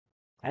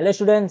Hello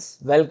students,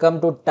 welcome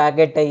to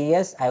Target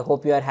IES. I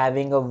hope you are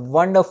having a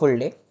wonderful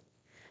day.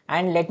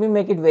 And let me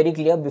make it very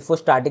clear before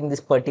starting this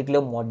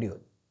particular module.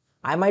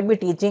 I might be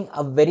teaching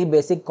a very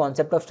basic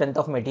concept of strength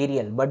of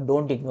material, but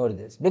don't ignore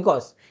this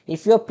because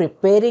if you are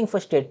preparing for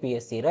state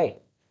PSC, right,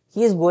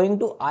 he is going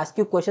to ask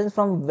you questions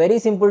from very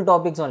simple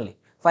topics only.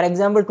 For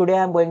example, today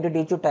I am going to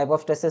teach you type of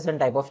stresses and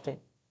type of strain.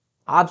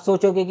 आप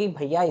सोचोगे कि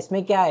भैया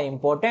इसमें क्या है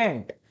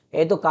important,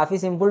 ये तो काफी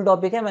सिंपल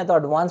टॉपिक है, मैं तो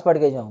एडवांस पढ़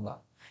के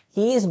जाऊंगा.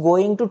 He is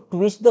going to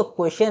twist the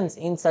questions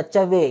in such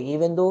a way,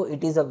 even though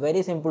it is a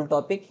very simple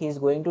topic, he is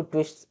going to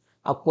twist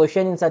a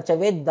question in such a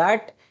way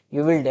that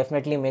you will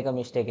definitely make a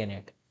mistake in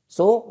it.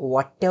 So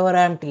whatever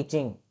I am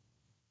teaching,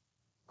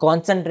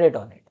 concentrate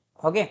on it.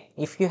 Okay,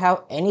 if you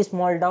have any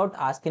small doubt,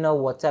 ask in our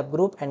WhatsApp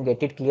group and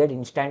get it cleared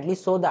instantly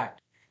so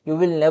that you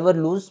will never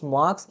lose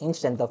marks in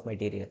strength of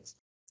materials.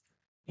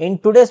 In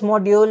today's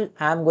module,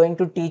 I am going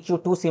to teach you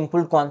two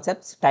simple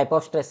concepts, type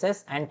of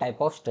stresses and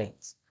type of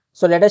strains.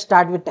 So let us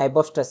start with type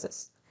of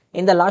stresses.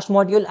 In the last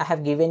module, I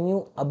have given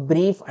you a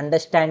brief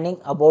understanding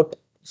about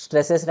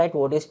stresses, right?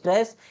 What is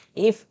stress?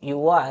 If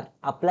you are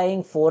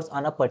applying force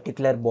on a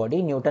particular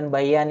body, Newton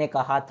भैया ने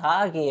कहा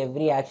था कि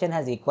every action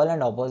has equal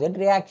and opposite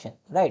reaction,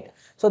 right?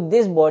 So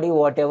this body,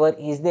 whatever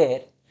is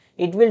there,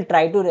 it will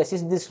try to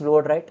resist this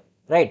load, right?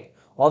 Right.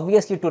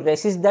 Obviously, to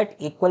resist that,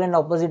 equal and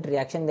opposite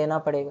reaction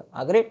देना पड़ेगा.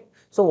 Agreed?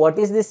 So what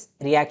is this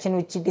reaction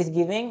which it is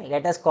giving?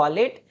 Let us call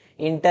it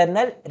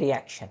internal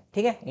reaction.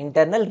 ठीक है,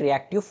 internal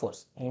reactive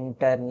force,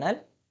 internal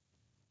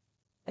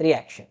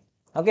reaction.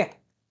 Okay,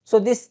 so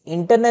this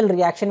internal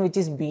reaction which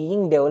is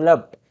being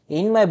developed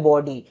in my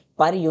body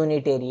per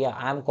unit area,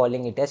 I am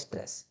calling it as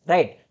stress,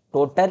 right?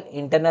 Total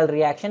internal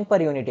reaction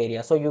per unit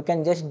area. So you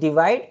can just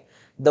divide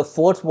the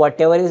force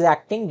whatever is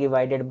acting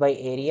divided by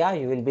area,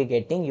 you will be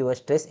getting your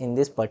stress in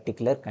this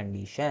particular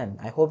condition.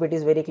 I hope it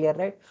is very clear,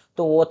 right?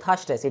 So वो था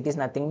stress, it is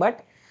nothing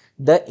but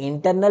the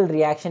internal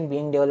reaction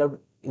being developed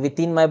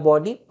within my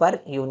body per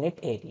unit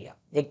area.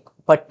 एक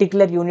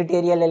particular unit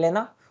area ले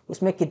लेना,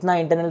 उसमें कितना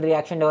internal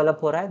reaction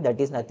develop हो रहा है,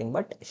 that is nothing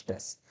but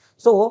stress.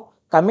 So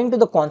coming to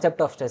the concept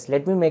of stress,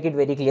 let me make it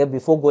very clear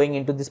before going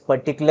into this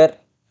particular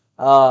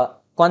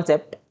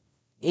concept.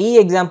 यही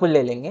example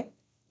ले लेंगे,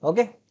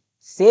 okay,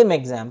 same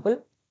example,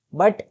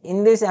 but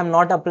in this I am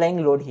not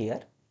applying load here,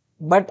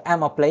 but I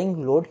am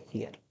applying load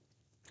here.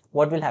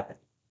 What will happen?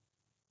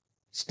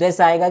 Stress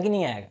आएगा कि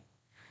नहीं आएगा?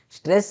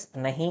 Stress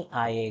नहीं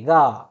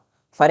आएगा.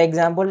 For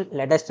example,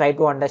 let us try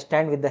to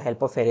understand with the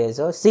help of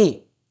eraser.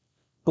 See,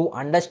 to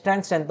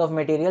understand strength of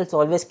materials,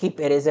 always keep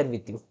eraser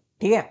with you.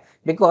 ठीक है,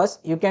 because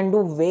you can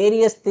do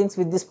various things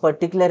with this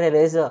particular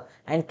eraser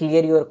and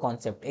clear your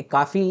concept. एक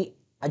काफी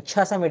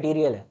अच्छा सा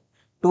material है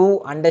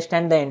to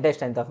understand the entire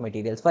strength of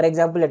materials. For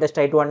example, let us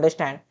try to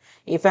understand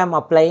if I am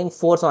applying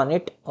force on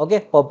it, okay,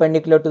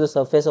 perpendicular to the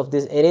surface of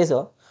this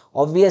eraser.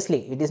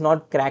 Obviously it is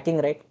not cracking,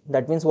 right?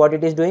 That means what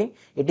it is doing,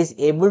 it is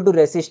able to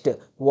resist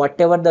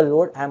whatever the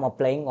load I am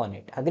applying on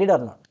it. Agreed or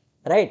not?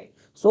 Right?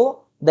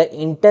 So the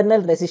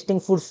internal resisting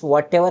force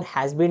whatever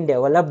has been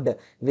developed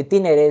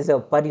within eraser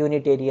per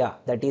unit area,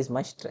 that is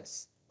my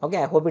stress. Okay,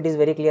 I hope it is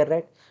very clear,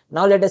 right?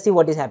 Now let us see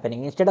what is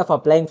happening. Instead of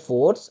applying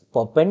force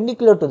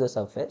perpendicular to the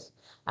surface,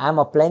 I am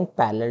applying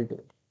parallel to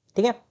it.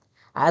 Okay?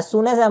 As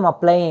soon as I am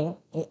applying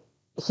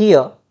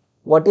here,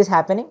 what is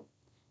happening?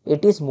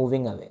 It is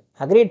moving away.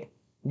 Agreed?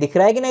 दिख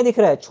रहा है कि नहीं दिख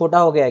रहा है, छोटा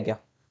हो गया है क्या?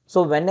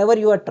 So whenever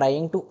you are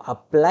trying to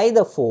apply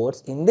the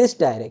force in this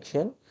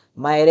direction,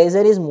 my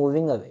eraser is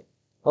moving away.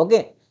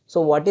 Okay,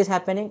 so what is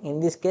happening in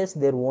this case?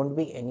 There won't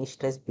be any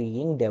stress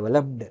being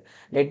developed.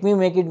 Let me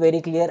make it very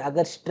clear.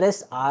 अगर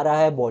stress आ रहा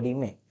है body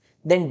में,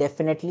 then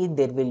definitely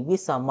there will be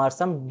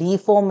some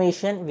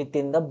deformation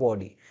within the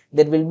body.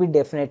 There will be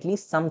definitely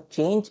some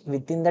change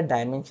within the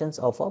dimensions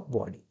of a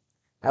body.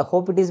 I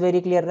hope it is very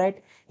clear,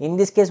 right? In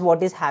this case,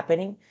 what is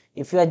happening?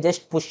 If you are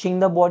just pushing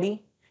the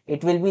body,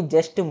 it will be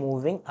just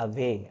moving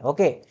away.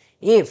 Okay,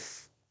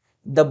 if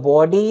the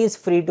body is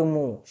free to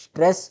move,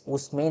 stress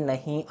उसमें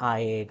नहीं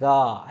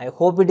आएगा. I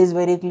hope it is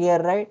very clear,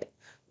 right?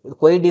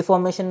 कोई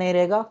deformation नहीं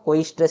रहेगा,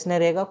 कोई stress नहीं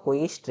रहेगा,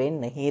 कोई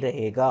strain नहीं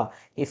रहेगा.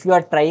 If you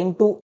are trying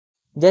to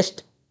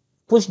just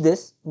push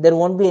this, there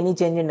won't be any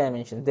change in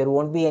dimension, there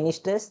won't be any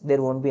stress,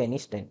 there won't be any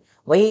strain.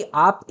 वही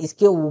आप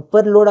इसके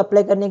ऊपर लोड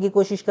अप्लाई करने की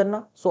कोशिश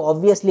करना. So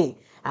obviously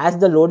as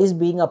the load is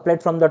being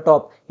applied from the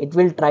top, it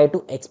will try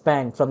to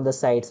expand from the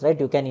sides, right?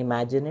 You can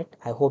imagine it.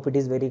 I hope it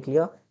is very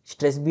clear.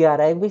 Stress भी आ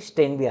रहा है, भी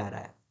strain भी आ रहा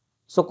है.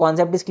 So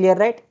concept is clear,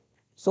 right?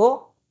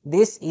 So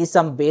this is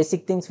some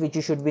basic things which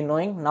you should be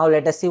knowing. Now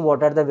let us see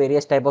what are the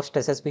various type of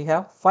stresses we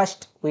have.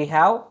 First we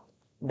have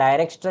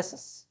direct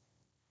stresses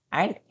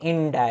and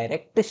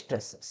indirect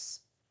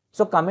stresses.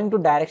 So coming to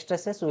direct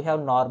stresses, we have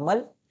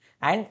normal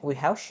and we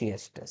have shear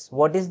stress.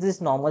 What is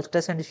this normal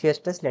stress and shear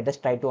stress? Let us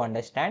try to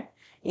understand.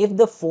 If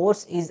the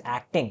force is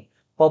acting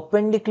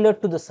perpendicular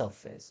to the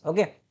surface,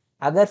 okay,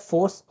 अगर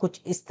force कुछ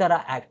इस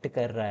तरह act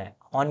कर रहा है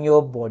on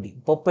your body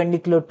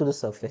perpendicular to the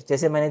surface,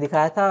 जैसे मैंने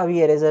दिखाया था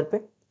अभी इरेजर पे,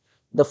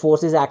 the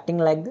force is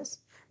acting like this,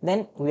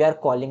 then we are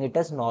calling it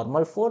as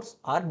normal force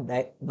or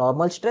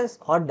normal stress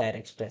or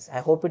direct stress. I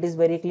hope it is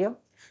very clear.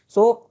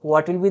 So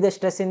what will be the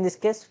stress in this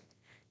case?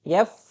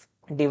 F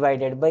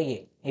divided by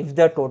A. If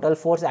the total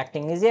force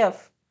acting is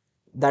F,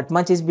 that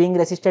much is being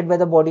resisted by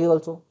the body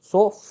also.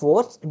 So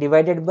force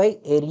divided by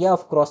area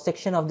of cross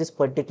section of this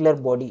particular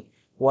body,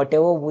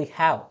 whatever we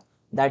have,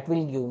 that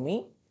will give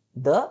me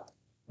the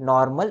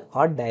normal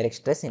or direct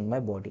stress in my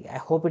body. I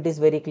hope it is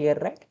very clear,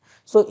 right?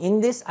 So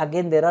in this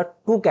again there are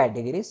two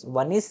categories.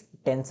 One is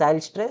tensile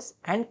stress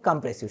and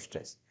compressive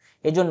stress.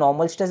 ये जो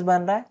normal stress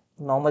बन रहा है,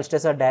 normal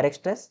stress or direct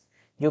stress,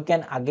 you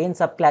can again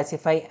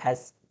subclassify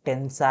as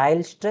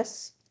tensile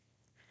stress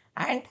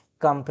and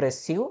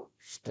compressive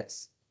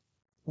stress.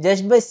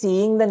 Just by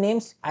seeing the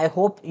names, I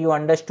hope you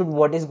understood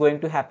what is going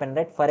to happen,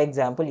 right? For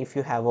example, if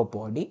you have a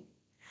body,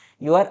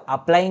 you are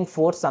applying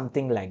force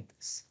something like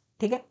this.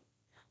 Okay?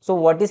 So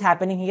what is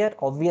happening here?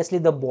 Obviously,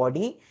 the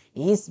body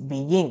is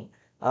being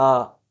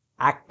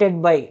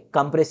acted by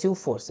compressive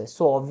forces.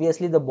 So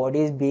obviously, the body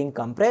is being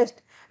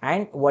compressed,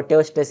 and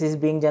whatever stress is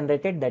being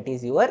generated, that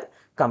is your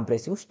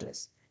compressive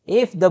stress.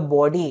 If the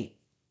body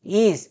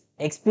is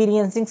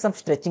experiencing some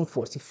stretching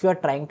force, if you are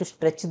trying to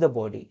stretch the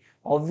body,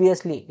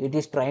 obviously it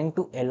is trying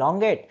to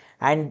elongate,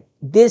 and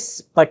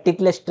this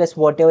particular stress,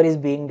 whatever is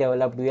being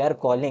developed, we are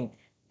calling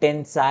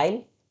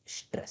tensile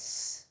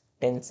stress.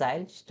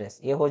 Tensile stress.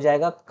 ये हो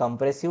जाएगा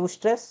compressive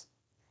stress.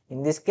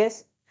 In this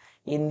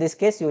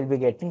case you will be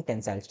getting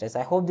tensile stress.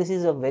 I hope this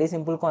is a very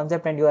simple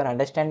concept and you are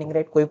understanding,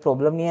 right? कोई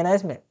problem नहीं है ना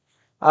इसमें.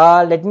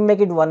 Let me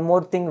make it one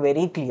more thing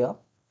very clear.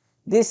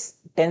 This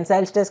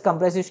tensile stress,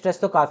 compressive stress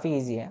तो काफी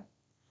easy है,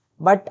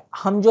 but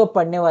हम जो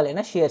पढ़ने वाले हैं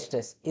ना shear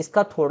stress,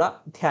 इसका थोड़ा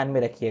ध्यान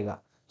में रखिएगा.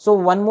 So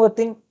one more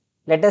thing,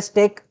 let us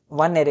take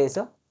one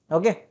eraser.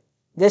 Okay,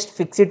 just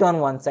fix it on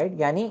one side.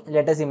 यानी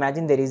let us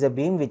imagine there is a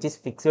beam which is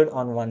fixed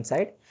on one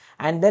side,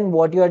 and then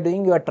what you are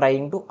doing, you are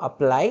trying to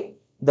apply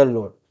the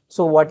load.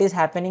 So what is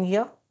happening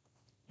here?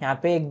 यहाँ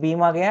पे एक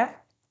beam आ गया है.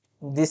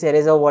 This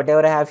eraser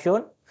whatever I have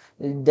shown,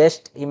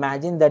 just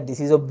imagine that this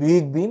is a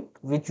big beam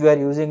which we are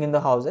using in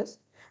the houses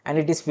and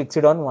it is fixed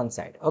on one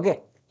side. Okay,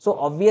 so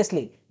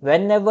obviously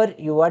whenever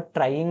you are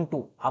trying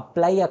to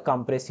apply a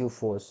compressive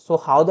force, so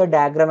how the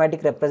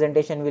diagrammatic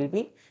representation will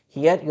be?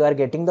 Here you are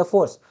getting the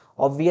force.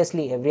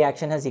 Obviously every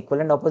action has equal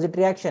and opposite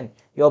reaction.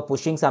 You are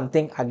pushing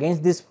something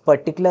against this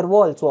particular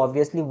wall, so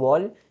obviously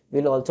wall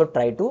will also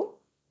try to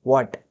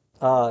what?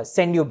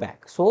 Send you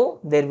back.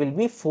 So there will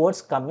be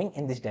force coming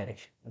in this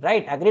direction,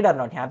 right? Agreed or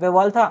not? यहाँ पे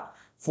wall था,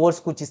 force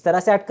कुछ इस तरह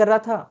से act कर रहा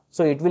था,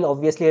 so it will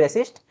obviously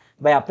resist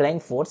by applying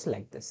force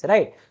like this,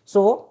 right?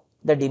 So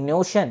the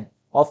denotation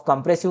of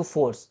compressive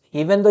force,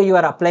 even though you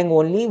are applying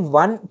only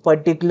one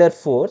particular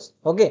force,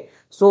 okay,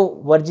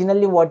 so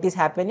originally what is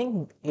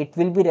happening, it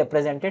will be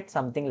represented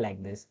something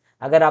like this.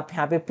 अगर आप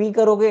यहाँ पे P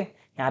करोगे,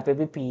 यहाँ पे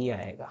भी P ही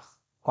आएगा.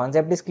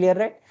 Concept is clear,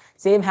 right?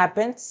 Same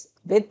happens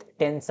with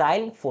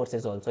tensile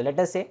forces also. Let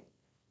us say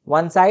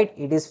one side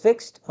it is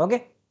fixed,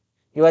 okay,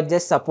 you are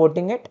just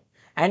supporting it,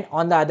 and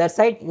on the other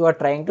side you are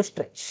trying to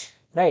stretch,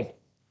 right?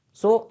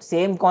 So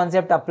same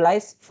concept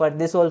applies for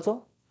this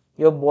also.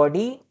 Your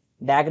body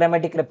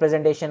diagrammatic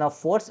representation of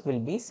force will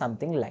be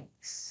something like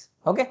this.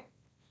 Okay,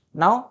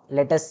 now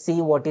let us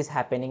see what is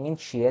happening in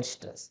shear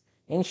stress.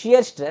 In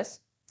shear stress,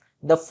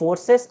 the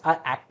forces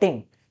are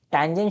acting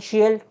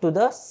tangential to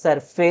the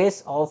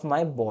surface of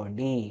my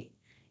body.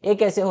 ये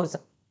कैसे हो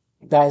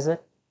सकता है sir?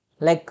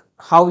 Like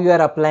how you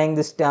are applying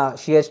this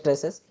shear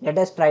stresses? Let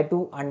us try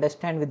to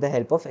understand with the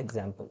help of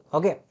example.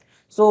 Okay,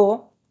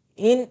 so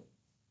in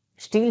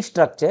steel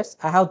structures,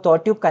 I have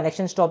taught you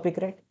connections topic,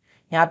 right?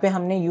 यहाँ पे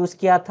हमने use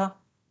किया था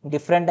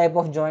different type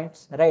of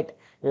joints, right?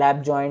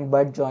 Lap joint,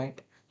 butt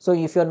joint. So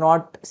if you are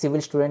not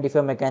civil student, if you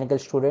are mechanical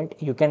student,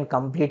 you can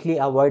completely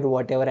avoid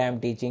whatever I am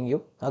teaching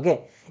you. Okay,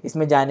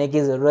 इसमें जाने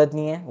की ज़रूरत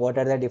नहीं है. What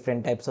are the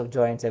different types of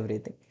joints,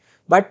 everything.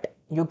 But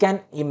you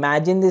can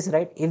imagine this,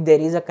 right? If there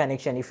is a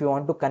connection, if you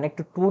want to connect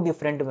to two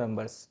different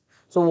members,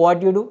 so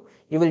what you do?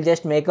 You will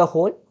just make a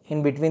hole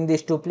in between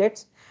these two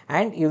plates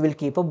and you will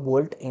keep a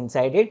bolt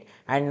inside it,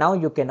 and now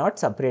you cannot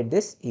separate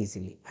this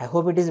easily. I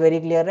hope it is very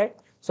clear, right?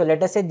 So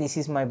let us say this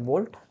is my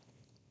bolt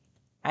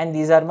and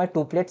these are my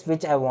two plates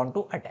which I want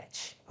to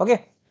attach.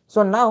 Okay,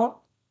 so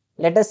now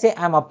let us say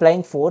I am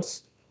applying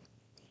force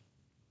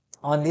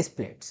on these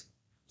plates.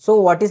 So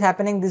what is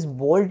happening? This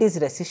bolt is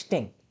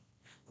resisting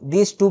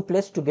these two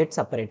plates to get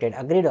separated.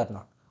 Agreed or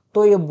not?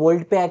 तो ये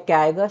bolt पे क्या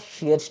आएगा?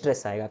 shear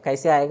stress आएगा.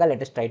 कैसे आएगा?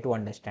 Let us try to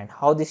understand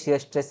how this shear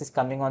stress is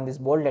coming on this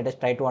bolt. Let us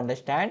try to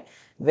understand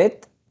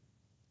with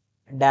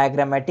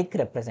diagrammatic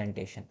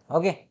representation.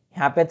 Okay,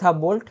 यहाँ पे था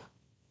bolt.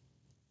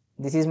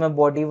 This is my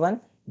body 1.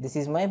 This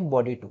is my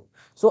body 2.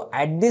 So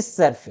at this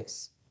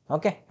surface,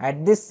 okay,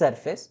 at this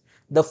surface,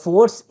 the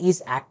force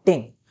is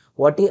acting.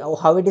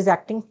 How it is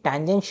acting?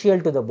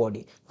 Tangential to the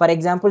body. For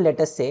example,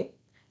 let us say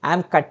I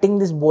am cutting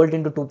this bolt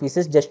into two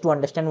pieces just to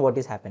understand what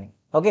is happening.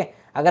 Okay,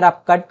 अगर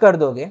आप cut कर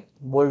दोगे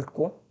bolt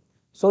को,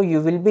 so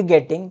you will be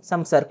getting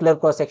some circular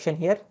cross section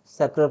here,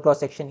 circular cross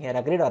section here.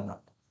 Agreed or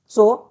not?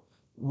 So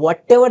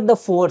whatever the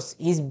force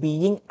is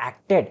being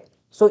acted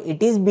So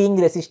it is being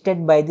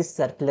resisted by this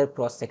circular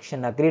cross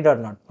section, agreed or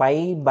not?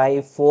 Pi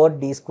by 4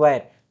 d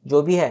square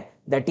जो भी है,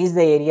 that is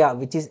the area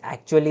which is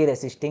actually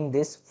resisting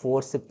this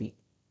force P,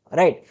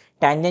 right?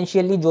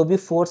 Tangentially जो भी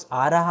force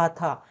आ रहा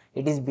था,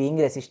 it is being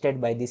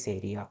resisted by this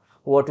area.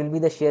 What will be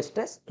the shear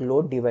stress?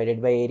 Load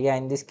divided by area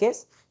in this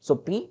case. So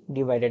P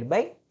divided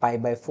by pi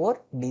by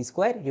 4 d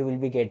square, you will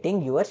be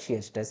getting your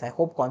shear stress. I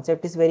hope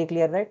concept is very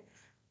clear, right?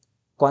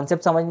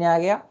 Concept समझ में आ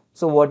गया?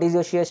 So what is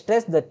your shear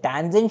stress? The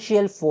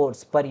tangential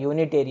force per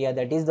unit area,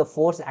 that is the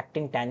force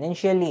acting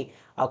tangentially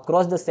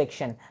across the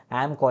section.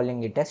 I am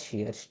calling it as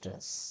shear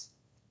stress.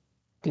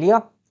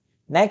 Clear?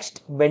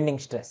 Next, bending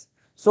stress.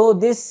 So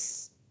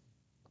this,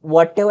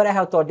 whatever I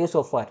have taught you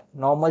so far,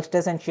 normal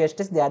stress and shear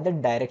stress, they are the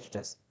direct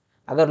stress.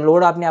 अगर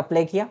load आपने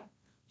apply किया,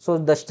 so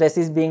the stress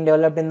is being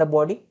developed in the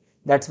body.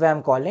 That's why I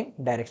am calling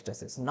direct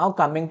stresses. Now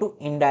coming to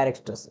indirect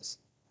stresses.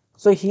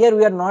 So here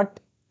we are not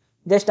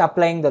just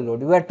applying the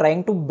load, we are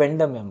trying to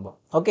bend the member.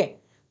 Okay,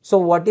 so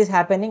what is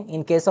happening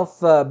in case of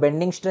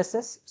bending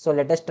stresses? So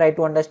let us try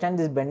to understand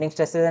these bending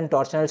stresses and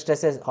torsional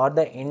stresses, or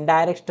the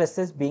indirect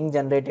stresses being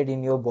generated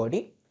in your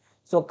body.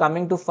 So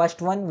coming to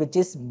first one, which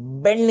is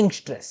bending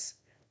stress.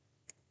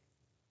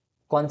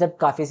 Concept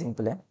काफी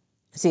simple है.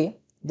 See,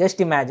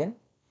 just imagine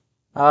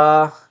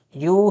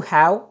you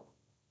have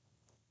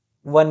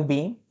one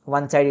beam,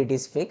 one side it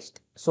is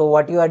fixed. So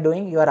what you are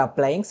doing, you are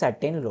applying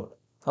certain load.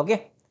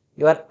 Okay,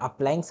 you are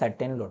applying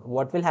certain load.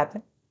 What will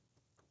happen?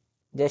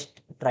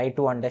 Just try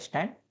to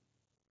understand.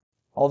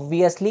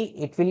 Obviously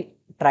it will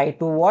try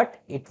to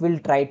what? It will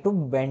try to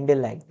bend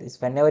like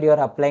this. Whenever you are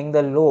applying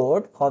the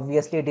load,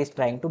 obviously it is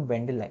trying to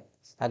bend like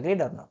this.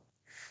 Agreed or not?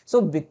 So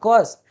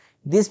because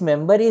this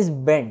member is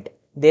bent,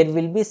 there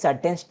will be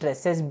certain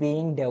stresses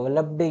being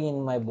developed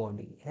in my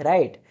body,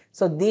 right?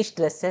 So these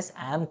stresses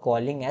I am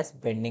calling as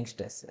bending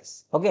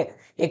stresses. Okay,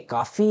 ये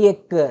काफी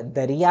एक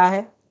दरिया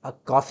है,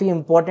 काफी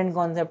important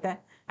concept है.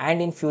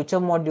 And in future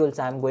modules,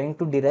 I am going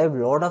to derive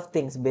lot of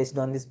things based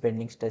on this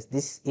bending stress.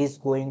 This is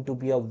going to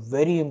be a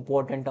very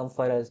important term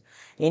for us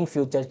in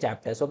future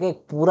chapters. Okay,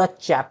 पूरा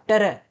chapter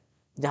है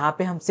जहाँ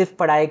पे हम सिर्फ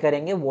पढ़ाई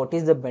करेंगे what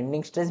is the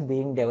bending stress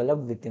being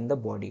developed within the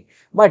body.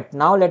 But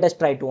now let us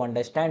try to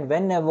understand,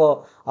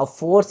 whenever a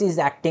force is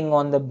acting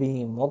on the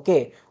beam,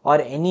 okay,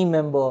 or any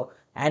member,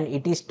 and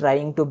it is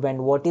trying to bend,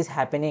 what is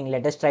happening?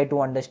 Let us try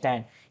to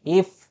understand.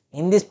 If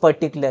in this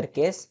particular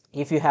case,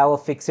 if you have a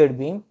fixed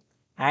beam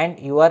and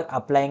you are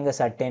applying a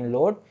certain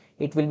load,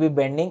 it will be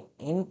bending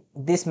in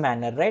this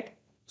manner, right?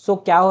 So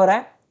क्या हो रहा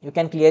है? You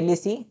can clearly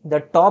see the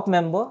top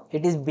member,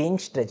 it is being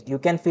stretched. You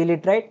can feel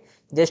it, right?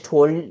 Just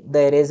hold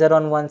the eraser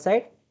on one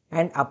side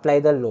and apply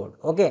the load.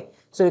 Okay,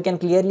 so you can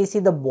clearly see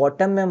the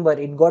bottom member,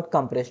 it got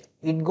compressed,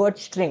 it got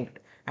shrinked,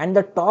 and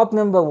the top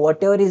member,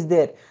 whatever is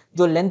there,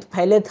 जो length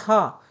पहले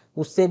था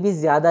उससे भी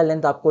ज़्यादा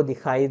length आपको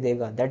दिखाई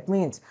देगा. That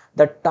means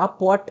the top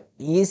part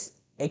is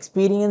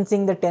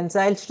experiencing the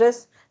tensile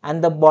stress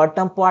and the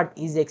bottom part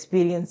is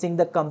experiencing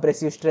the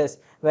compressive stress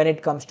when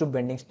it comes to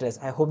bending stress.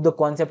 I hope the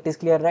concept is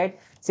clear, right?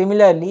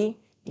 Similarly,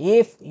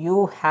 if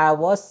you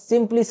have a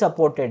simply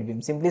supported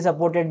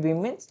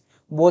beam means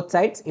both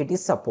sides it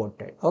is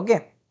supported.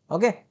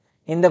 Okay.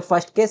 In the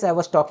first case I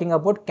was talking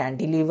about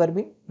cantilever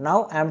beam.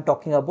 Now I am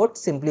talking about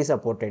simply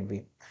supported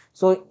beam.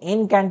 So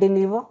in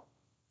cantilever,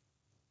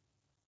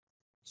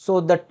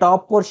 so the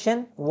top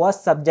portion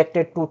was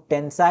subjected to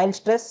tensile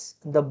stress,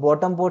 the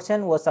bottom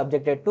portion was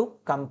subjected to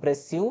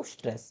compressive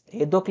stress.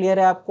 ये तो clear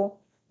है आपको?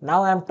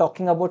 Now I am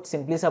talking about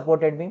simply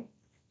supported beam.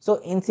 So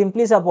in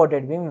simply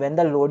supported beam, when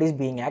the load is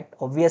being acted,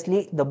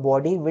 obviously the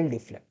body will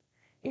deflect.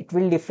 It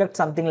will deflect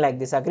something like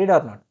this. Agreed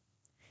or not?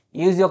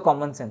 Use your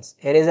common sense.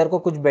 Eraser को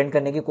कुछ bend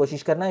करने की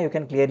कोशिश करना. You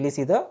can clearly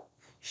see the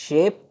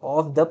shape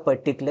of the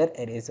particular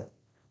eraser.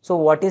 So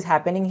what is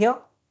happening here?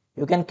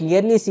 You can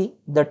clearly see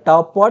the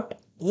top part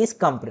is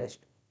compressed,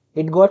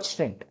 it got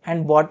shrinked,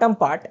 and bottom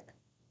part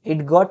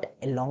it got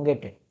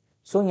elongated.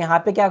 So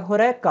यहाँ पे क्या हो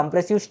रहा है?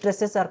 Compressive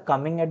stresses are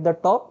coming at the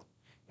top,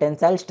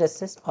 tensile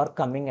stresses are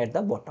coming at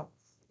the bottom.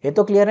 ये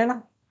तो clear है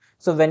ना?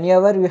 So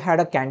whenever you had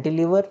a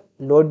cantilever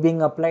load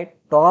being applied,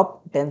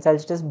 top tensile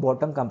stress,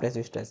 bottom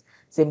compressive stress.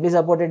 Simply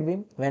supported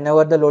beam,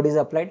 whenever the load is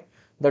applied,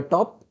 the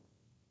top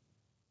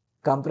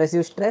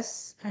compressive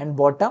stress and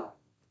bottom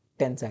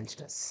tensile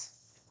stress.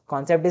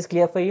 Concept is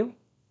clear for you?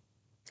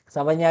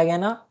 समझ में आ गया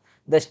ना?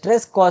 The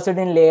stress caused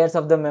in layers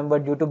of the member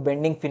due to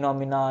bending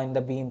phenomena in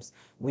the beams,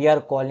 we are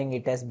calling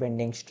it as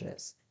bending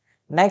stress.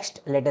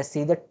 Next, let us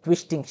see the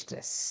twisting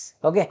stress.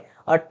 Okay,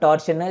 or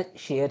torsional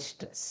shear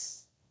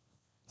stress.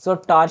 So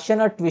torsion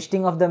or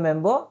twisting of the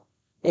member,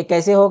 ये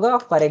कैसे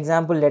होगा? For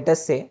example, let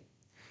us say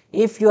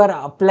if you are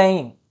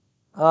applying,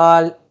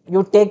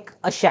 you take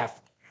a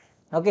shaft,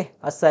 okay,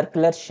 a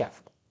circular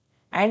shaft,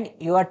 and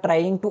you are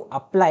trying to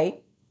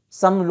apply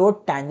some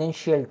load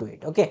tangential to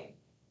it, okay,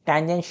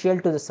 tangential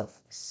to the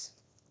surface.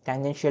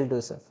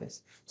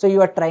 So you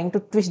are trying to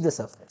twist the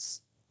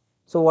surface.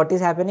 So what is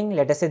happening?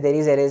 Let us say there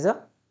is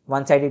eraser,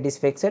 one side it is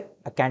fixed,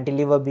 a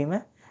cantilever beam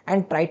hai,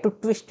 and try to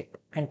twist it,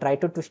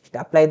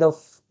 apply the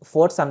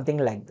force something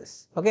like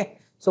this. Okay,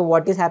 So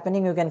what is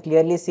happening, you can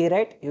clearly see,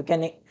 right? You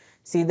can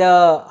see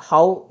the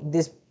how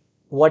this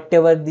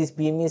whatever this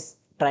beam is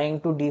trying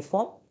to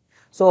deform.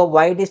 So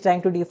why it is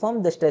trying to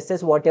deform? The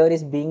stresses whatever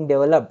is being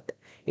developed,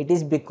 it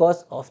is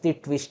because of the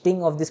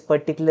twisting of this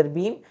particular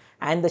beam,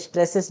 and the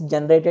stresses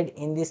generated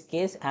in this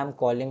case I am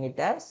calling it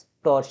as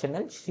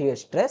torsional shear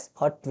stress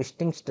or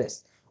twisting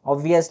stress.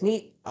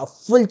 Obviously a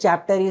full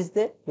chapter is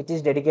there which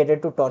is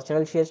dedicated to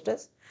torsional shear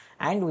stress,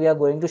 and we are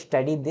going to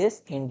study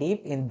this in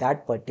deep in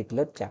that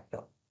particular chapter.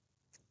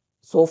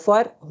 So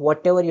far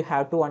whatever you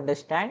have to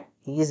understand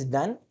is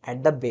done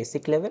at the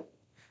basic level.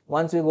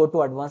 Once we go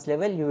to advanced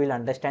level, you will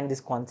understand this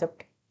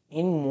concept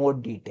in more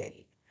detail.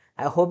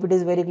 I hope it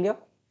is very clear.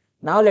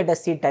 Now let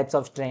us see types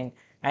of strain,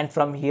 and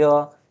from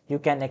here you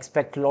can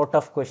expect lot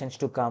of questions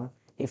to come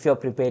if you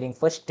are preparing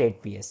for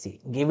state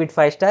PSC. Give it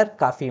 5 star,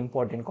 काफी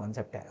important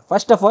concept है.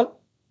 First of all,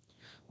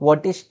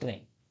 what is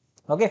strain?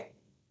 Okay.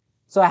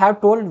 So I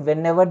have told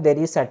whenever there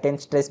is certain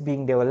stress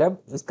being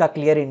developed, इसका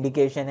clear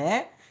indication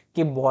है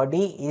कि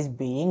body is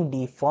being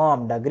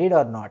deformed. Agreed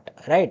or not?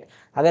 Right?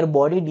 अगर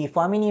body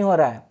deform ही नहीं हो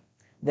रहा है,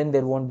 then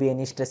there won't be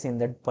any stress in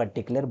that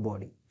particular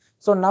body.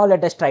 So now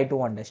let us try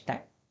to understand.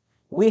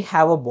 We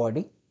have a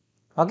body,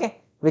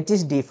 okay, which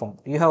is deformed.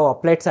 You have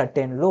applied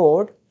certain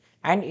load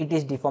and it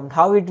is deformed.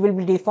 How it will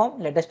be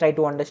deformed? Let us try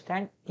to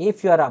understand.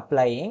 If you are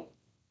applying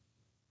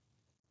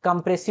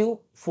compressive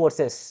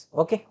forces,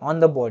 okay, on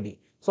the body,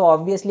 so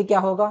obviously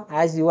क्या होगा,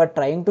 as you are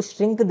trying to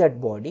shrink that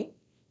body,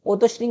 वो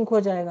तो shrink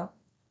हो जाएगा,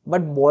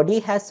 but body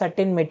has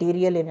certain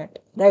material in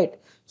it, right?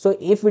 So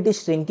if it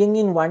is shrinking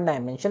in one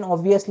dimension,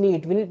 obviously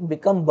it will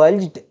become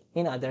bulged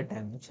in other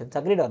dimensions.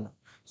 Agreed or not?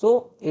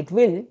 So it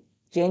will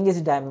change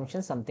its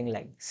dimension something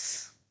like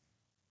this.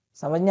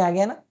 समझ में आ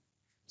गया ना?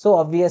 So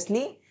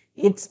obviously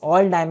its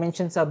all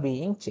dimensions are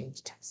being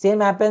changed. Same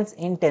happens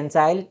in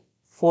tensile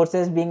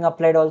forces being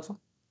applied also.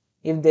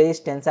 If there is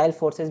tensile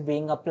forces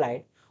being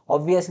applied,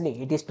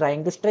 obviously it is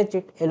trying to stretch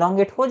it,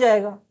 elongate हो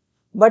जाएगा.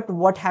 But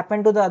what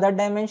happened to the other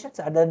dimensions?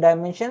 Other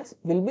dimensions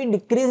will be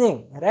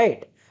decreasing,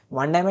 right?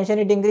 One dimension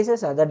it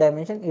increases, other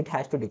dimension it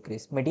has to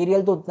decrease.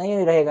 Material तो उतना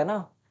ही रहेगा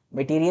ना,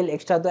 material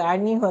extra तो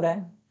add नहीं हो रहा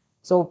है.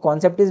 So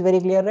concept is very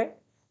clear, right?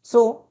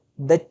 So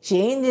the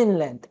change in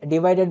length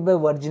divided by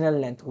virginal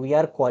length, we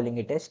are calling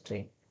it as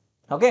strain.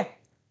 Okay,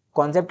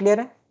 concept clear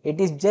है?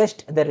 It is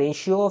just the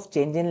ratio of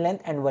change in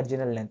length and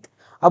virginal length.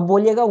 अब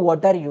बोलिएगा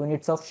what are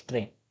units of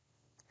strain?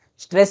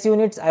 Stress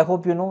units, I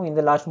hope you know, in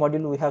the last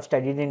module we have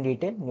studied in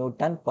detail,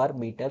 Newton per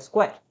meter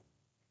square.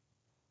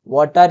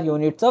 What are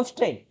units of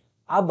strain?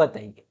 आप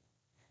बताइए.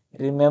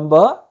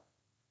 Remember,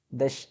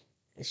 the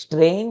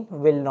strain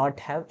will not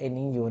have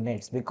any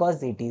units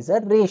because it is a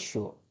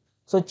ratio.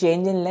 So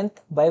change in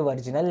length by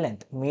virginal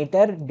length,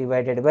 meter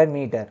divided by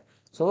meter.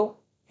 So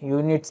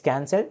units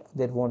cancelled,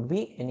 there won't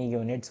be any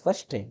units for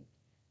strain.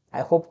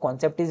 I hope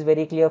concept is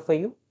very clear for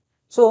you.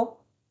 So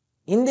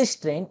in this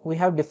strain, we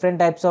have different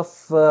types of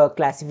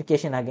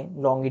classification again: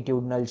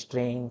 longitudinal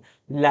strain,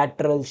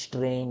 lateral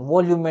strain,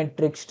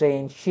 volumetric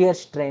strain, shear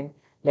strain.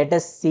 Let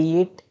us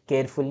see it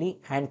carefully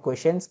and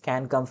questions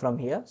can come from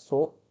here.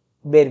 So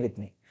bear with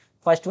me.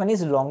 First one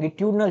is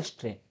longitudinal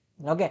strain.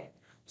 Okay.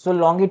 So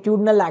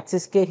longitudinal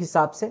axis के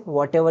हिसाब से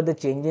whatever the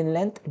change in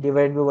length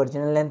divided by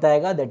virginal length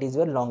आएगा, that is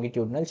your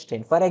longitudinal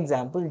strain. For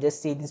example,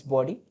 just see this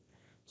body.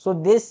 So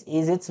this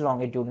is its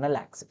longitudinal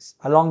axis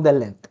along the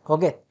length.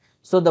 Okay.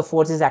 So the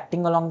force is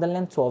acting along the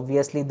length. So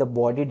obviously the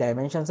body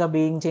dimensions are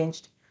being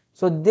changed.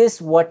 So this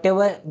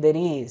whatever there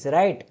is,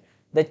 right,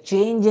 the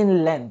change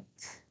in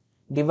length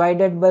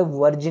divided by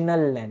virginal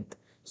length.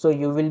 So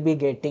you will be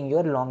getting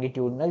your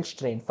longitudinal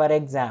strain. For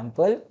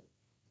example,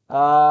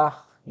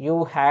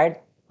 you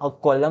had a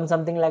column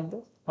something like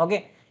this.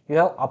 Okay. You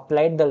have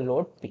applied the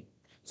load P.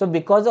 So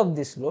because of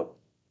this load,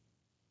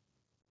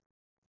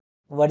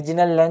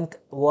 virginal length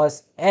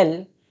was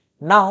L.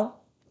 Now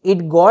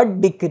it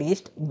got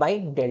decreased by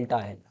delta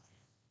L.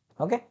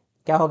 Okay,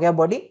 क्या हो गया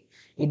body?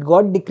 It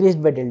got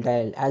decreased by delta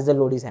L as the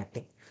load is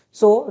acting.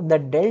 So the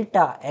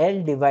delta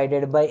L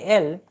divided by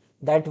L,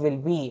 that will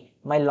be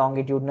my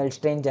longitudinal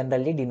strain,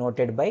 generally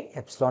denoted by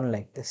epsilon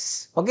like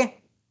this. Okay,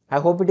 I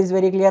hope it is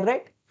very clear,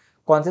 right?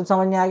 Concept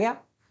समझ में आ गया?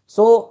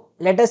 So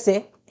let us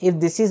say if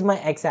this is my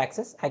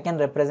x-axis, I can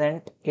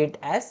represent it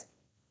as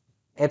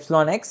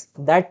epsilon x.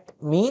 That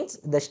means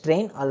the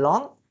strain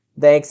along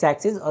the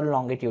x-axis or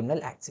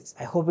longitudinal axis.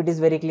 I hope it is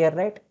very clear,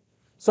 right?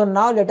 So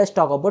now let us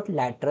talk about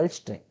lateral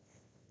strain.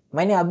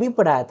 मैंने अभी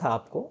पढ़ाया था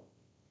आपको,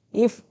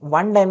 if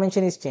one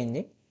dimension is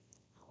changing,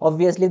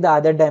 obviously the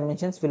other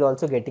dimensions will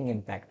also getting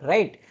impact,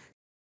 right?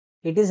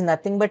 It is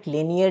nothing but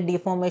linear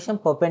deformation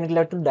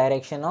perpendicular to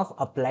direction of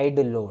applied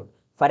load.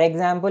 For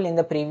example, in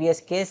the previous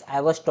case,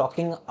 I was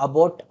talking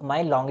about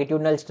my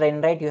longitudinal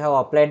strain, right? You have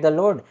applied the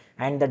load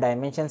and the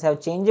dimensions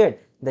have changed.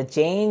 The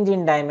change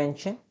in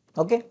dimension,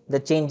 okay, the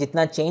change,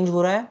 जितना change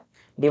हो रहा है,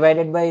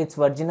 divided by its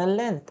virginal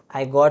length,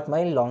 I got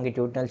my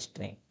longitudinal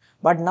strain.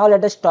 But now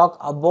let us talk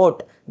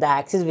about the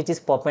axis which is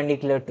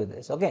perpendicular to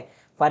this, okay.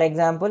 For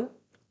example,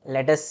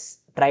 let us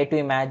try to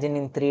imagine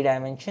in 3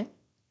 dimension,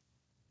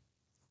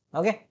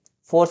 okay.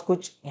 Force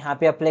कुछ यहाँ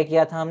पे apply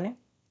किया था हमने.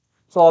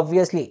 So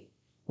obviously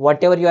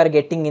whatever you are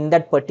getting in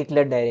that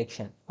particular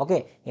direction,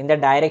 okay, in the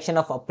direction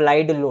of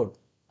applied load,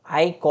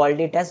 I called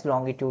it as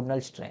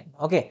longitudinal strain.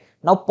 Okay,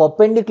 now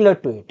perpendicular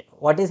to it,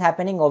 what is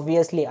happening?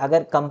 Obviously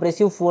अगर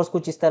compressive force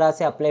कुछ इस तरह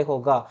से apply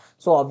होगा,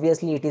 so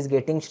obviously it is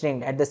getting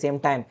strained. At the same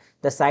time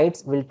the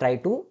sides will try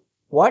to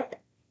what?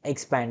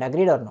 Expand.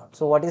 Agreed or not?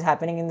 So what is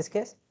happening in this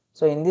case?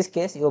 So in this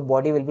case your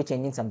body will be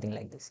changing something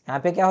like this. यहाँ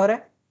पे क्या हो रहा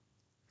है?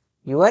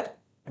 Your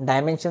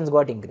dimensions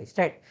got increased,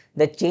 right?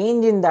 The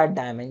change in that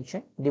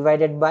dimension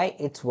divided by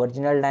its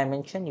original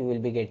dimension, you will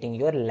be getting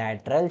your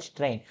lateral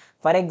strain.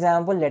 For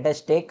example, let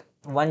us take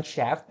one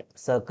shaft,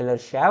 circular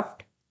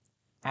shaft,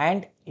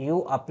 and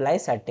you apply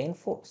certain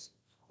force.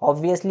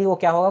 Obviously वो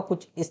क्या होगा?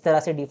 कुछ इस तरह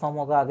से deform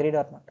होगा. Agreed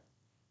or not?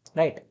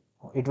 Right?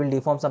 It will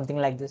deform something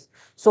like this.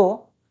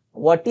 So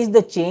what is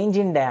the change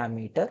in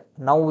diameter?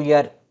 Now we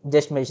are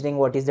just measuring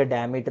what is the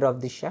diameter of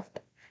this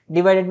shaft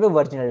divided by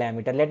original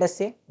diameter. Let us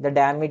say the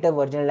diameter,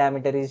 original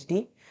diameter is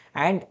d,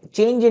 and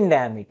change in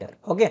diameter.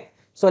 Okay,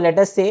 so let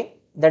us say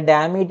the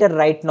diameter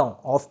right now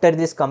after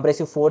this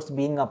compressive force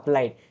being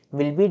applied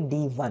will be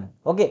d1.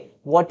 Okay,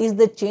 what is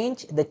the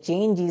change? The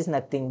change is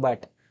nothing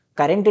but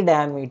current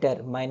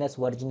diameter minus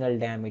original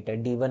diameter,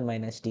 d1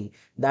 minus d.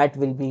 That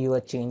will be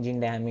your change in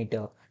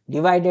diameter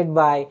divided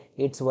by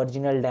its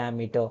original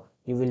diameter.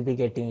 You will be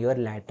getting your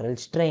lateral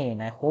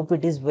strain. I hope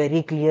it is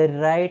very clear,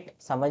 right?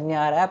 समझ में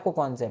आ रहा है आपको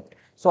concept?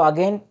 So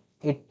again,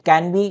 it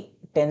can be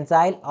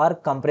tensile or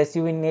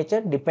compressive in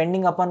nature,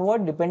 depending upon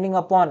what? Depending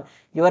upon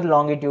your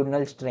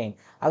longitudinal strain.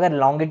 अगर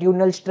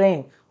longitudinal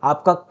strain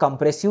आपका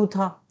compressive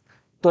था,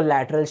 तो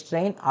lateral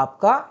strain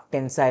आपका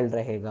tensile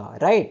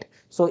रहेगा, right?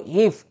 So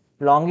if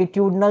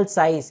longitudinal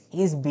size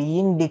is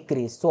being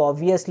decreased, so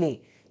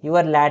obviously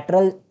your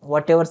lateral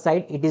whatever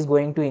side it is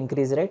going to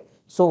increase, right?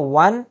 So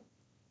one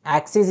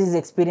axis is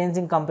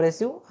experiencing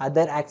compressive,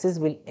 other axis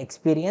will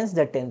experience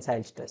the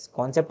tensile stress.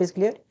 Concept is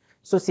clear?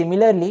 So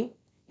similarly,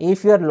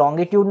 if your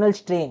longitudinal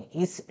strain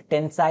is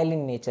tensile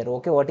in nature,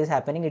 okay, what is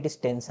happening? It is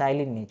tensile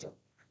in nature.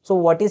 So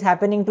what is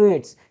happening to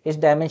its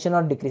dimension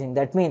or decreasing?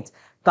 That means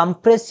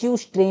compressive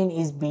strain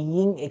is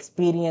being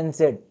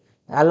experienced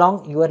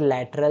along your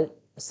lateral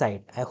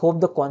side. I hope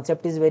the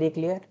concept is very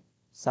clear.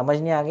 समझ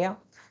नहीं आ गया?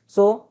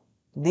 So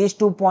these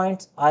 2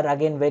 points are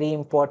again very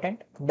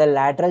important. The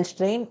lateral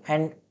strain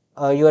and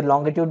your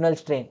longitudinal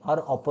strain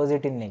are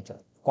opposite in nature.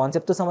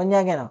 Concept तो समझ में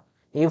आ गया ना?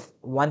 If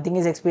one thing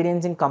is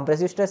experiencing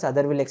compressive stress,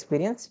 other will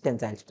experience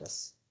tensile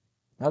stress.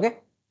 Okay,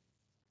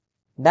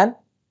 done.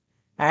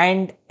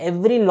 And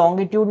every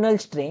longitudinal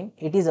strain,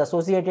 it is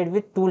associated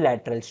with two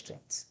lateral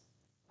strains.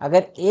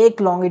 अगर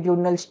एक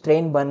longitudinal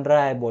strain बन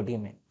रहा है body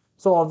में,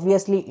 so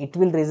obviously it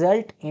will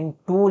result in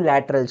two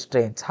lateral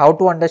strains. How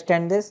to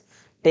understand this?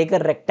 Take a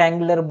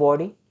rectangular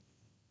body.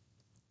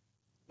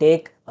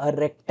 Take a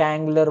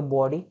rectangular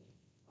body.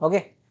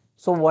 Okay,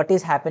 so what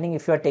is happening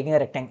if you are taking a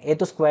rectangle? ये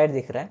तो square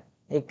दिख रहा है,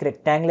 एक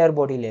rectangular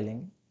body ले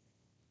लेंगे,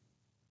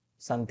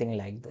 something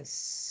like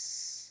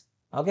this.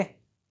 Okay,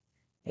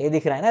 ये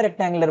दिख रहा है ना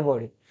rectangular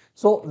body.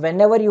 So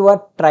whenever you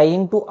are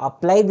trying to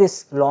apply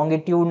this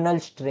longitudinal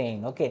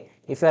strain, okay,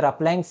 if you are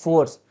applying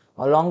force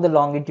along the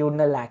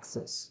longitudinal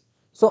axis,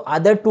 so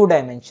other two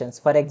dimensions,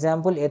 for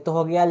example ये तो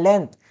हो गया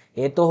length,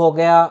 ये तो हो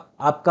गया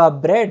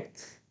आपका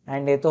breadth,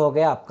 and ये तो हो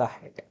गया आपका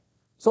height.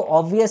 So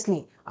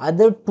obviously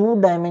other two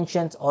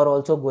dimensions are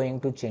also going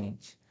to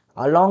change.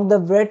 Along the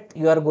breadth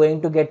you are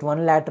going to get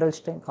one lateral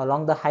strain,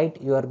 along the height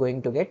you are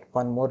going to get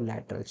one more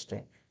lateral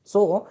strain.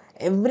 So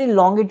every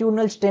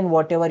longitudinal strain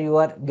whatever you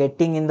are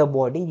getting in the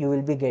body, you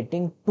will be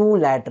getting two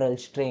lateral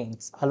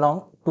strains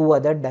along two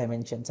other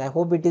dimensions. I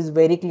hope it is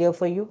very clear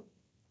for you.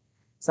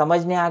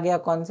 समझ में आ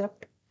गया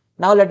concept?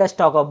 Now let us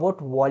talk about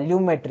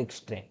volumetric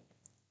strain.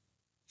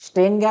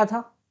 Strain क्या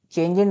था?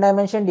 Change in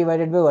dimension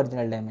divided by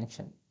original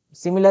dimension.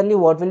 Similarly,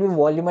 what will be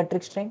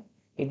volumetric strain?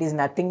 It is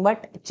nothing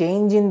but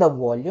change in the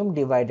volume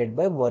divided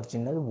by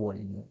original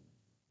volume.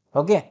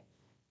 Okay,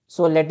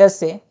 so let us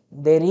say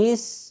there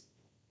is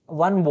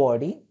one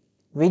body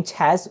which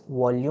has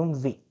volume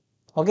V.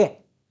 Okay,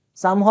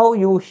 somehow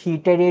you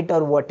heated it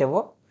or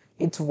whatever,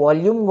 its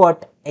volume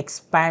got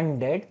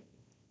expanded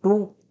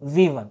to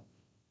V1.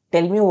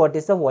 Tell me what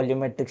is the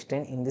volumetric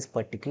strain in this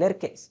particular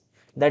case?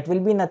 That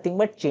will be nothing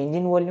but change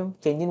in volume.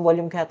 Change in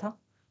volume क्या था?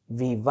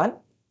 V1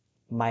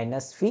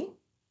 minus V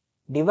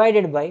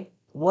divided by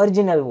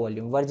original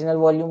volume. Original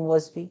volume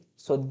was V.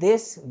 So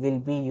this will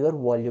be your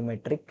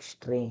volumetric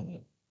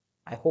strain.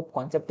 I hope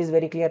concept is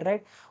very clear,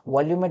 right?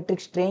 Volumetric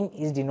strain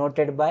is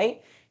denoted by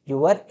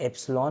your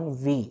epsilon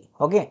V.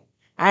 Okay,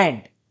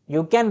 and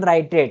you can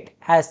write it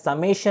as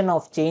summation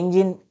of change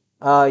in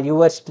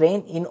your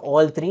strain in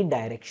all three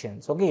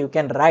directions. Okay, you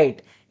can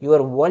write your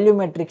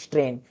volumetric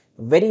strain,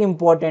 very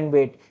important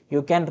bit,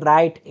 you can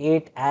write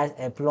it as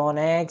epsilon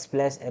x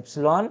plus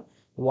epsilon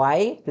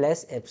y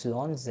plus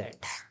epsilon z.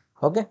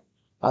 Okay,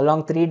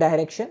 along three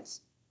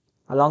directions,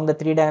 along the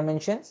three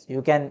dimensions,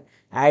 you can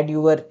add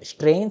your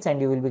strains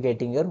and you will be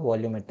getting your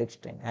volumetric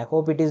strain. I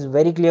hope it is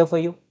very clear for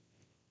you.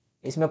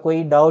 इसमें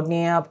कोई doubt नहीं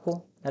है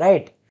आपको,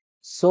 right?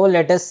 So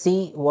let us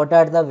see what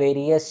are the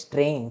various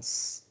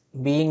strains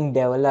being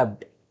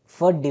developed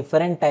for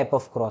different type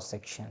of cross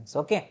sections.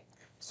 Okay.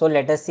 So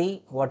let us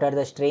see what are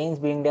the strains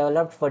being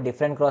developed for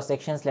different cross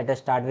sections. Let us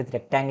start with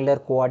rectangular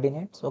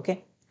coordinates.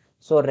 Okay.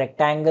 So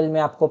rectangle में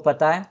आपको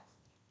पता है.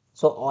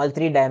 So all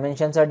three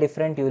dimensions are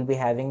different. You will be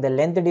having the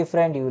length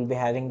different, you will be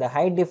having the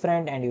height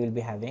different, and you will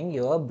be having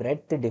your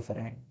breadth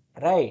different,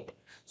 right?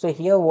 So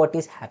here what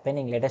is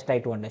happening, let us try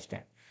to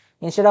understand.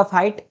 Instead of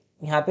height,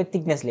 यहाँ पे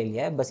thickness ले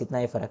लिया है, बस इतना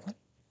ही फर्क है.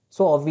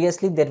 So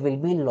obviously there will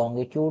be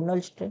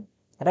longitudinal strain,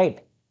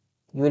 right?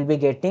 You will be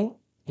getting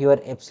your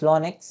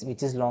epsilon x,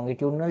 which is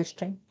longitudinal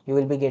strain. You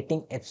will be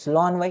getting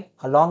epsilon y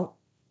along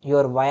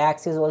your y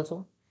axis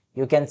also.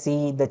 You can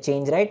see the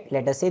change, right?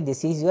 Let us say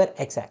this is your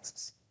x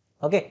axis.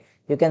 Okay,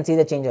 you can see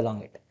the change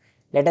along it.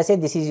 Let us say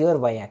this is your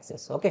y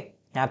axis. Okay,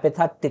 यहाँ पे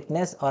था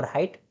thickness or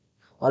height.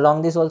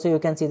 Along this also you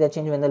can see the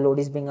change when the load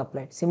is being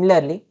applied.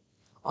 Similarly,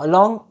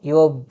 along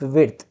your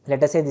width,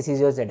 let us say this is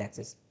your z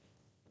axis,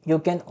 you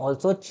can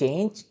also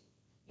change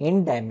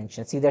in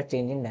dimension. See that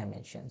change in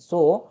dimension.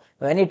 So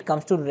when it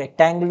comes to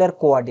rectangular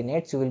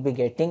coordinates, you will be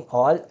getting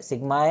all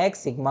sigma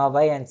x, sigma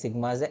y, and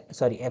sigma z,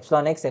 sorry,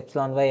 epsilon x,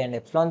 epsilon y, and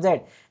epsilon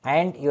z,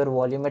 and your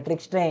volumetric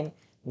strain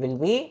will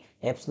be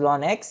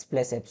epsilon x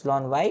plus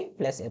epsilon y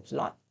plus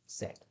epsilon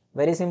z.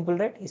 Very simple,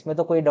 right? इसमें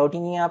तो कोई doubt ही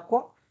नहीं है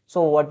आपको.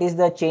 So what is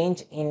the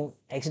change in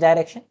x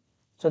direction?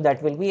 So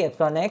that will be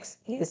epsilon x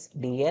is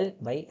dl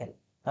by l.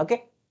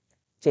 Okay,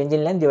 change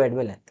in length divided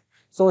by length.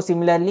 So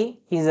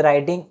similarly, he is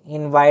writing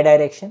in y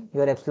direction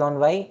your epsilon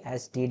y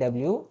as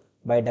dw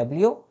by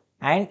w,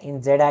 and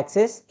in z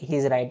axis he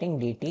is writing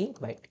dt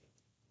by t.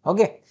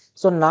 Okay,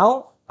 so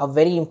now a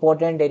very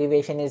important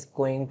derivation is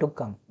going to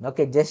come.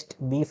 Okay, just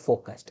be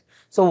focused.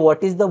 So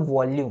what is the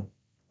volume?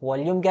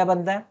 Volume क्या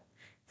बनता है?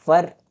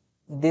 For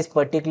this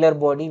particular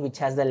body which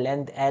has the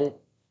length L,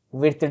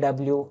 width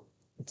W,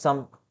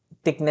 some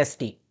thickness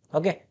T.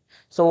 Okay,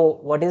 so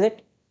what is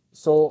it?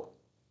 So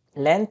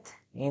length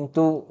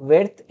into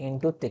width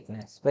into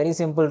thickness. Very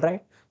simple,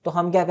 right? तो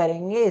हम क्या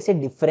करेंगे, इसे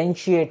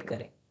differentiate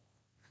करें.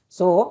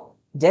 So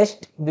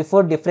just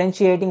before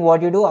differentiating,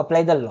 what you do,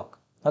 apply the log.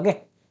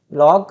 Okay,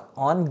 log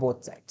on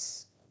both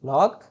sides,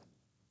 log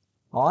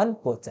on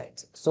both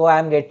sides. So I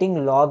am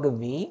getting log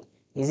V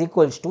is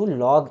equals to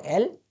log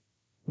L,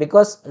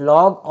 because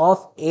log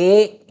of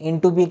A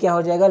into B क्या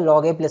हो जाएगा,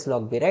 log A plus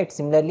log B, right?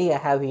 Similarly I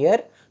have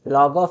here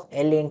log of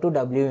L into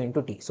W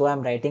into T. So I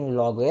am writing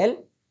log L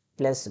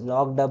plus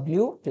log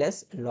W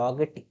plus log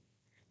T.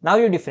 Now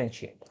you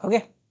differentiate.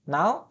 Okay,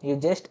 now you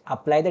just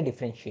apply the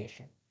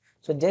differentiation.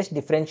 So just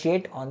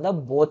differentiate on the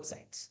both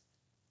sides.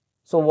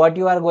 So what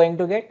you are going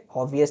to get?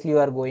 Obviously you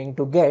are going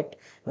to get,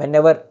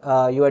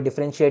 whenever you are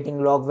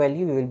differentiating log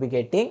value, you will be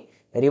getting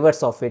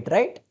reverse of it,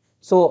 right?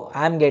 So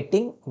I am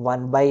getting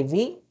 1 by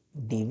V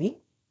dV.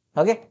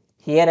 Okay,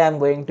 here I am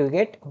going to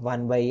get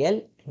 1 by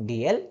L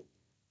dl,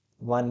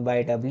 1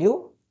 by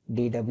W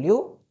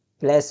dw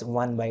plus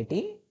 1 by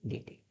T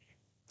dt.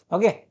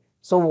 Okay,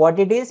 so what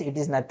it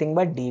is nothing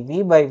but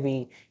dV by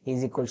V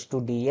is equals to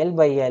dl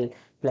by L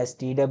plus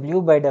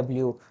dw by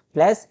W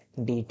plus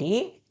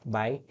dt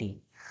by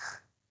T.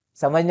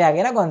 समझ में आ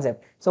गया ना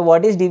concept? So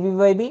what is dV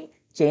by B?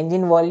 Change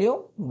in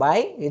volume by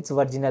its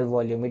virginal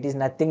volume. It is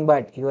nothing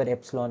but your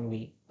epsilon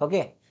V.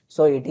 Okay,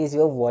 so it is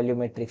your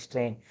volumetric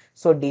strain.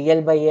 So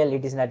dl by L,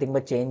 it is nothing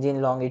but change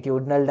in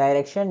longitudinal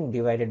direction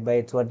divided by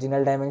its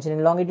virginal dimension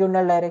in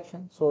longitudinal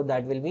direction. So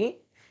that will be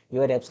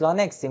your epsilon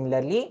x.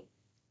 Similarly,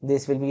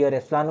 this will be your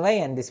epsilon y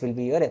and this will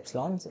be your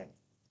epsilon z.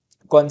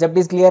 Concept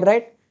is clear,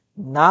 right?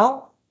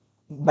 Now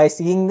by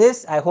seeing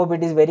this, I hope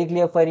it is very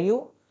clear for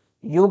you.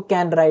 You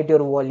can write your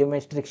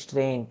volumetric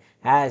strain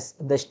as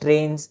the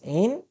strains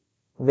in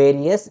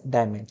various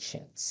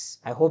dimensions.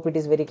 I hope it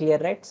is very clear,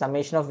 right?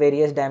 Summation of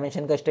various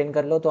dimension का strain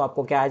कर लो तो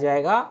आपको क्या आ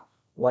जाएगा,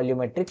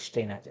 volumetric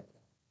strain आ जाएगा.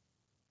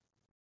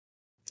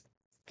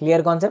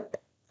 Clear concept?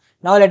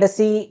 Now let us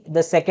see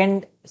the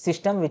second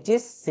system, which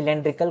is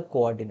cylindrical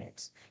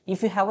coordinates.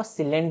 If you have a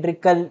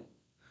cylindrical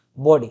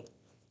body,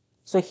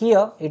 so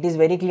here it is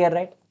very clear,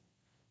 right?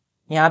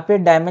 यहाँ पे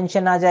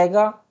dimension आ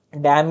जाएगा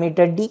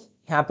डायमीटर डी,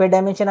 यहाँ पे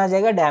dimension आ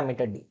जाएगा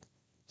diameter D.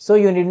 So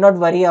you need not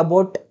worry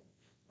about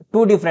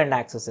two different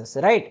axes,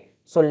 right?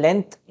 So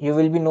length, you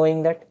will be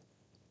knowing that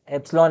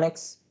epsilon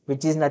x,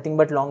 which is nothing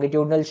but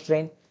longitudinal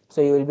strain,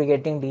 so you will be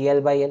getting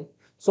dl by L.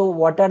 So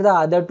what are the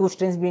other two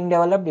strains being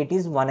developed? It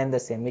is one and the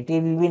same. It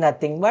will be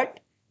nothing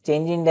but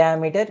change in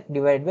diameter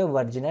divided by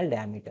virginal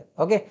diameter.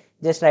 Okay,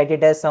 just write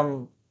it as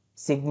some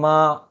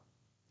sigma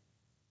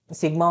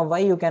y,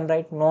 you can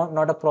write, no,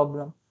 not a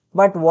problem.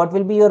 But what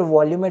will be your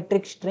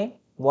volumetric strain?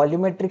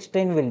 Volumetric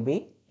strain will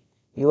be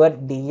your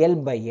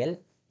dl by L,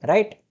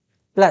 right,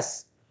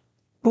 plus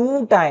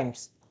 2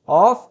 times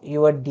of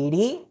your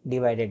dd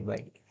divided by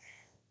d.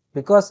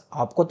 Because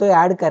आपको तो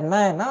add करना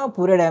है ना,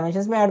 पूरे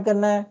dimensions में add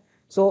करना है.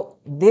 So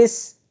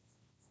this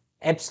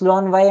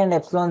epsilon y and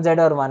epsilon z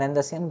are one and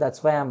the same.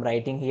 That's why I'm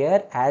writing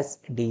here as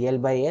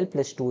dl by L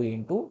plus 2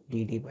 into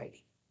dd by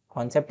d.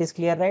 Concept is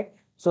clear, right?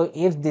 So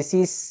if this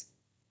is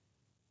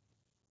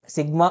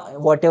sigma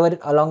whatever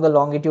along the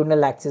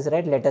longitudinal axis,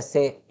 right? Let us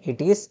say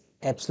it is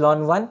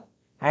epsilon 1,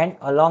 and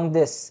along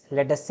this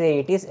let us say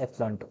it is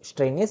epsilon 2.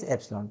 Strain is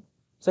epsilon.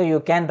 So you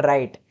can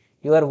write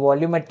your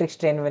volumetric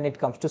strain when it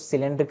comes to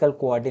cylindrical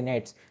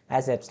coordinates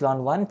as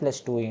epsilon 1 plus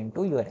 2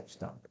 into your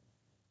epsilon 2.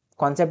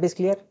 Concept is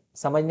clear?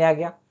 समझ में आ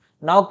गया?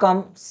 Now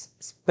comes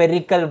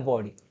spherical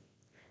body.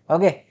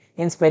 Okay,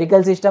 in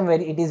spherical system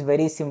where it is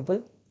very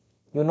simple,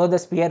 you know the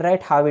sphere,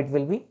 right? How it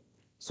will be.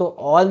 So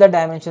all the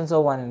dimensions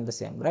are one and the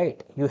same,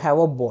 right? You have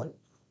a ball,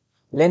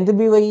 length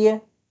भी वही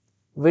है,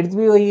 width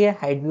भी वही है,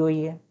 height भी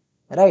वही है,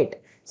 right?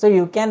 So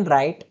you can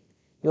write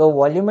your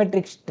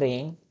volumetric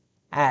strain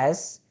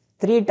as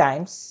 3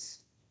 times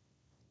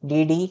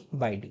dd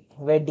by d,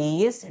 where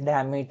d is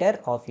diameter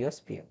of your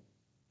sphere.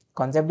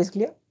 Concept is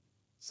clear?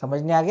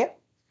 समझ में आ गया?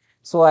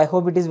 So I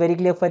hope it is very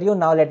clear for you.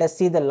 Now let us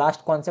see the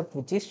last concept,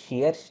 which is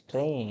shear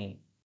strain.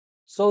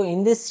 So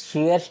in this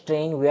shear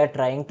strain, we are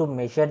trying to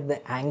measure the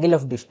angle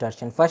of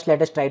distortion. First,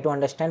 let us try to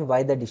understand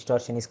why the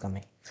distortion is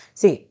coming.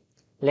 See,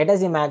 let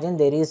us imagine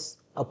there is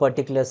a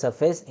particular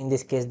surface, in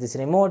this case this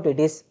remote, it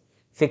is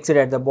fixed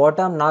at the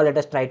bottom. Now let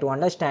us try to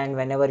understand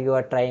whenever you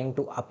are trying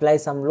to apply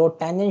some load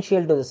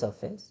tangential to the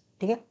surface.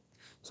 Okay?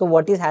 So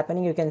what is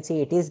happening, you can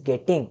see it is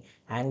getting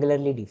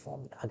angularly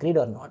deformed. Agreed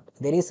or not?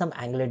 There is some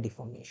angular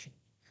deformation.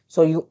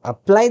 So you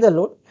apply the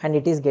load and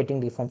it is getting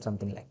deformed,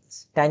 something like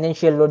this.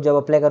 Tangential load जब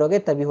apply करोगे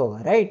तभी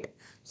होगा, right?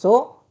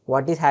 So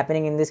what is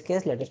happening in this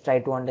case? Let us try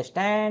to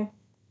understand.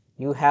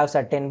 You have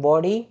certain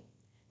body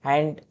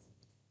and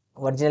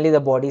originally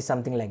the body is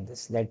something like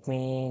this. Let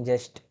me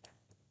just,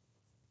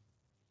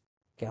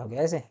 क्या हो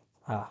गया ऐसे?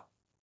 हाँ.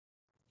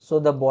 So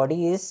the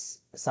body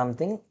is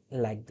something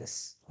like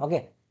this.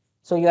 Okay.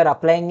 So you are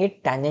applying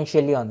it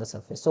tangentially on the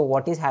surface. So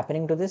what is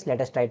happening to this? Let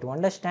us try to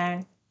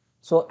understand.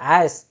 So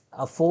as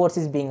a force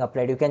is being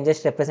applied, you can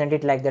just represent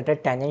it like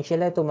that. Tangential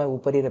है तो मैं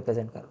ऊपर ही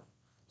represent करूँ.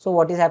 So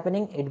what is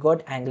happening? It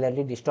got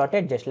angularly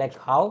distorted, just like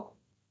how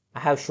I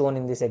have shown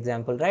in this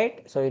example,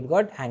 right? So it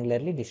got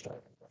angularly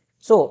distorted.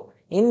 So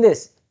in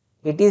this,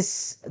 it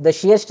is the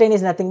shear strain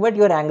is nothing but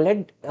your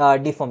angular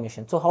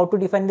deformation. So how to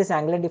define this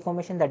angular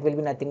deformation? That will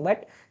be nothing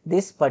but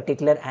this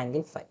particular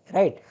angle phi,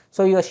 right?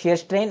 So your shear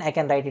strain, I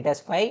can write it as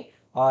phi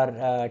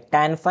or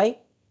tan phi.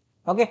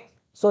 Okay,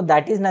 so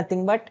that is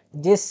nothing but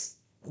this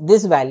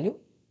value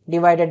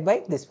divided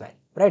by this value,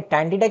 right?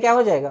 Tan theta क्या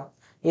हो जाएगा?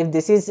 If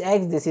this is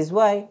x, this is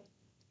y,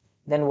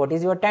 then what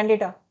is your tan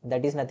theta?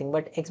 That is nothing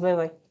but x by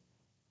y.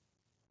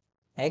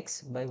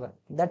 X by y.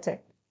 That's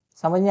it.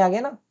 समझ में आ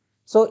गया ना?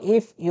 So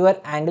if your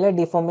angular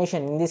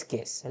deformation in this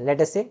case,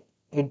 let us say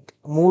it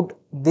moved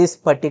this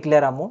particular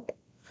amount.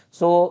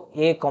 So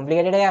ये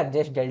complicated है यार,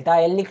 just delta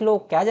L लिख लो,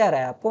 क्या जा रहा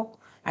है आपको?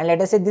 And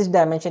let us say this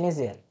dimension is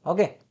L.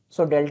 Okay.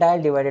 So delta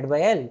L divided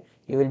by L,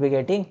 you will be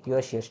getting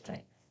your shear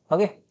strain.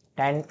 Okay.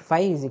 Tan phi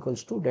is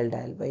equals to delta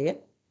L by L.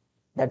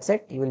 That's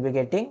it. You will be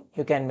getting,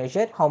 you can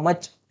measure how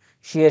much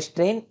shear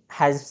strain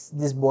has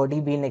this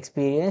body been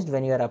experienced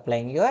when you are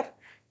applying your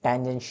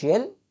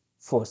tangential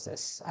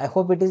forces. I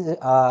hope it is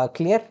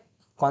clear.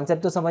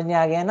 Concept तो समझ में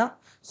आ गया ना.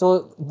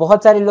 सो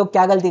बहुत सारे लोग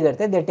क्या गलती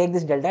करते हैं, they take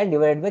this delta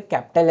divided by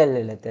capital L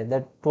ले लेते हैं,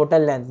 the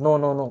total length. No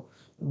no no,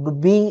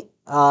 be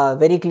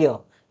very clear.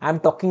 I am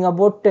talking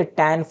about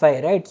tan phi,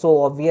 right? So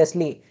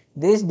obviously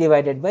this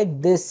divided by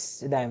this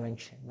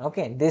dimension.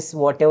 Okay, this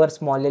whatever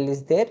small l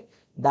is there,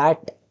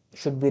 that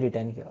should be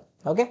written here.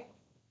 Okay,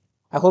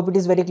 I hope it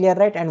is very clear,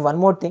 right? And one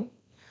more thing,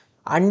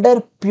 under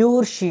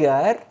pure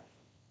shear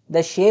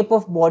the shape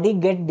of body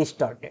get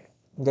distorted.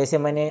 जैसे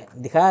मैंने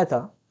दिखाया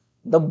था,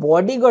 the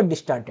body got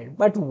distorted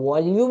but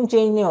volume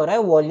change नहीं हो रहा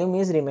है, volume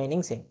is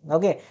remaining same.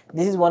 Okay,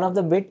 this is one of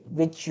the bit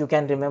which you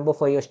can remember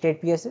for your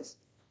state PSS.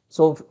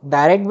 So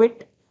direct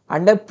bit,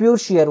 under pure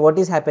shear what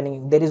is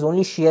happening, there is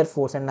only shear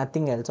force and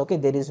nothing else. Okay,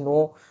 there is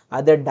no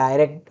other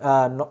direct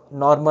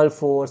normal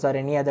force or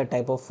any other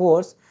type of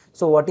force.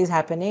 So what is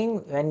happening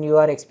when you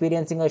are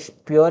experiencing a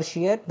pure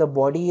shear, the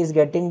body is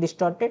getting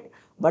distorted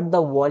but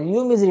the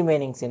volume is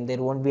remaining same,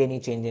 there won't be any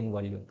change in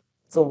volume.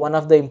 So one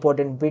of the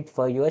important bit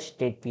for your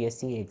state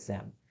PSC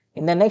exam.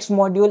 In the next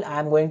module, I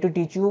am going to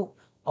teach you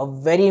a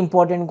very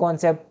important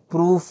concept,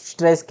 proof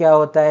stress क्या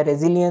होता है,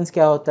 resilience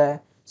क्या होता है.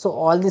 So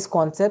all these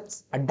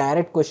concepts, a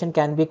direct question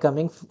can be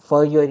coming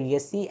for your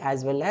ESC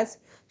as well as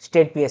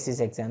state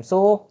PSC's exam.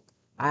 So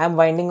I am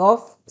winding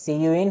off. See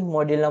you in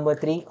module number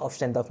 3 of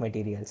strength of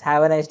materials.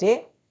 Have a nice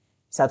day.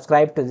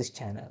 Subscribe to this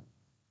channel.